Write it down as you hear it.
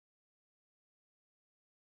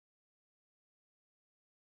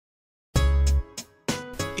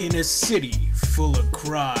In a city full of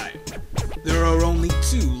crime, there are only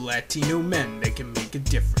two Latino men that can make a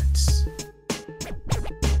difference.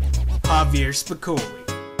 Javier Spicolli,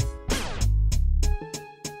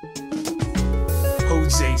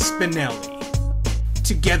 Jose Spanelli.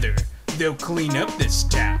 Together, they'll clean up this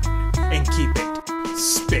town and keep it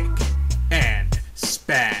spick and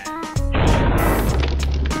span.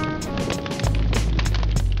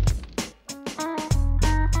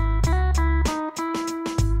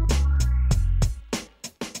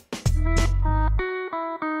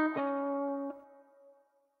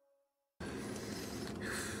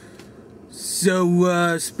 So,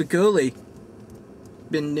 Spicolli,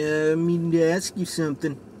 been meaning to ask you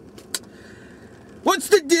something. What's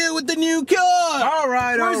the deal with the new car? All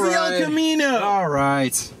right. Where's the El Camino? All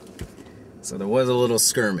right. So there was a little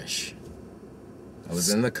skirmish. I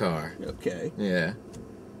was in the car. Okay. Yeah.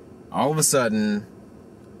 All of a sudden,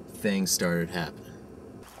 things started happening.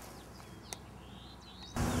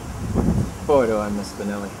 Boy, do I miss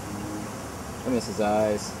Spinelli. I miss his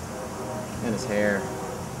eyes and his hair.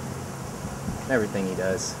 Everything he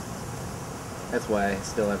does. That's why I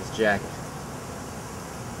still have his jacket.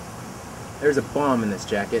 There's a bomb in this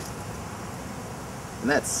jacket, and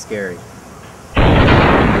that's scary.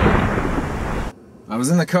 I was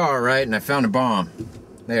in the car, right, and I found a bomb.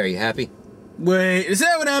 There, you happy? Wait, is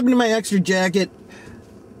that what happened to my extra jacket?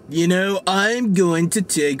 You know, I'm going to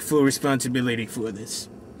take full responsibility for this.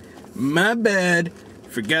 My bad.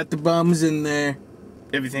 Forgot the bomb was in there.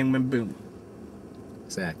 Everything went boom.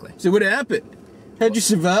 Exactly. So what happened? How'd you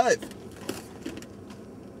survive?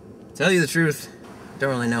 Tell you the truth,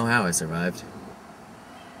 don't really know how I survived.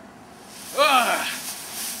 Oh!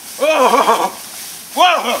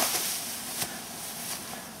 Whoa!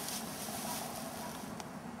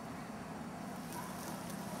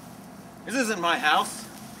 This isn't my house.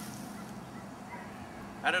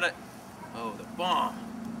 How did I... Oh, the bomb.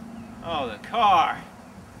 Oh, the car.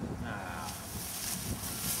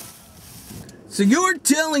 So you're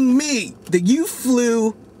telling me that you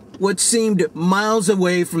flew what seemed miles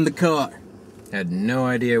away from the car? Had no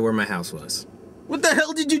idea where my house was. What the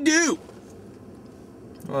hell did you do?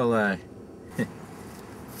 Well, I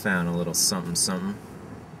found a little something.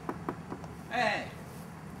 Hey,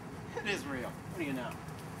 it is real. What do you know?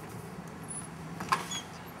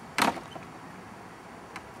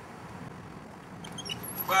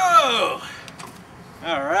 Whoa!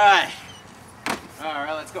 All right,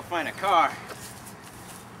 let's go find a car.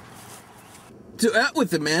 So out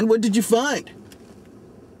with it, man. What did you find?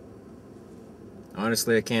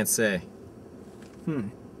 Honestly, I can't say.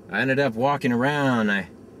 I ended up walking around. I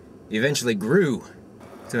eventually grew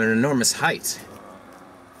to an enormous height.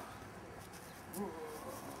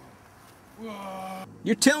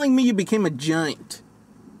 You're telling me you became a giant?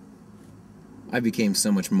 I became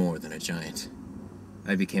so much more than a giant.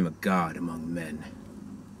 I became a god among men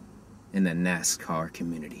in the NASCAR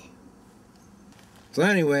community. So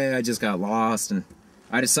anyway, I just got lost, and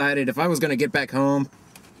I decided if I was going to get back home,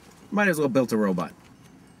 might as well build a robot.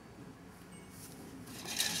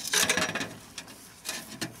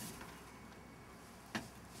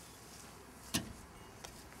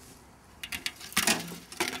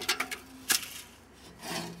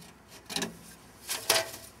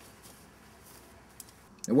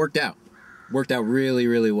 It worked out. Worked out really,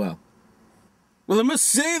 really well. Well, I must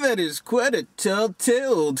say that is quite a tall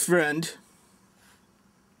tale, old friend.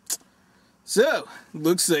 So,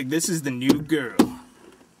 looks like this is the new girl.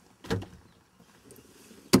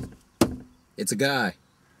 It's a guy.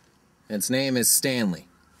 And its name is Stanley.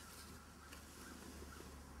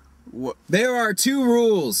 What? There are 2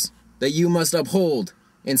 rules that you must uphold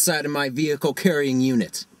inside of my vehicle carrying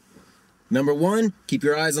unit. Number 1, keep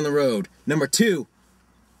your eyes on the road. Number 2,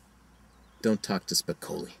 don't talk to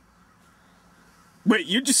Spicolli. Wait,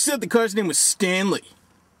 you just said the car's name was Stanley.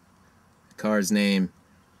 The car's name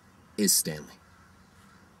is Stanley.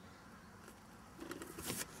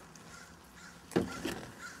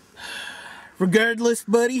 Regardless,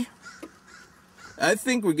 buddy, I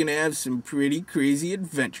think we're gonna have some pretty crazy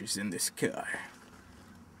adventures in this car.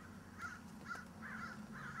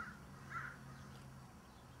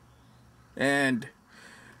 And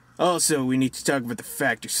also, we need to talk about the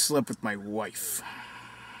fact you slept with my wife.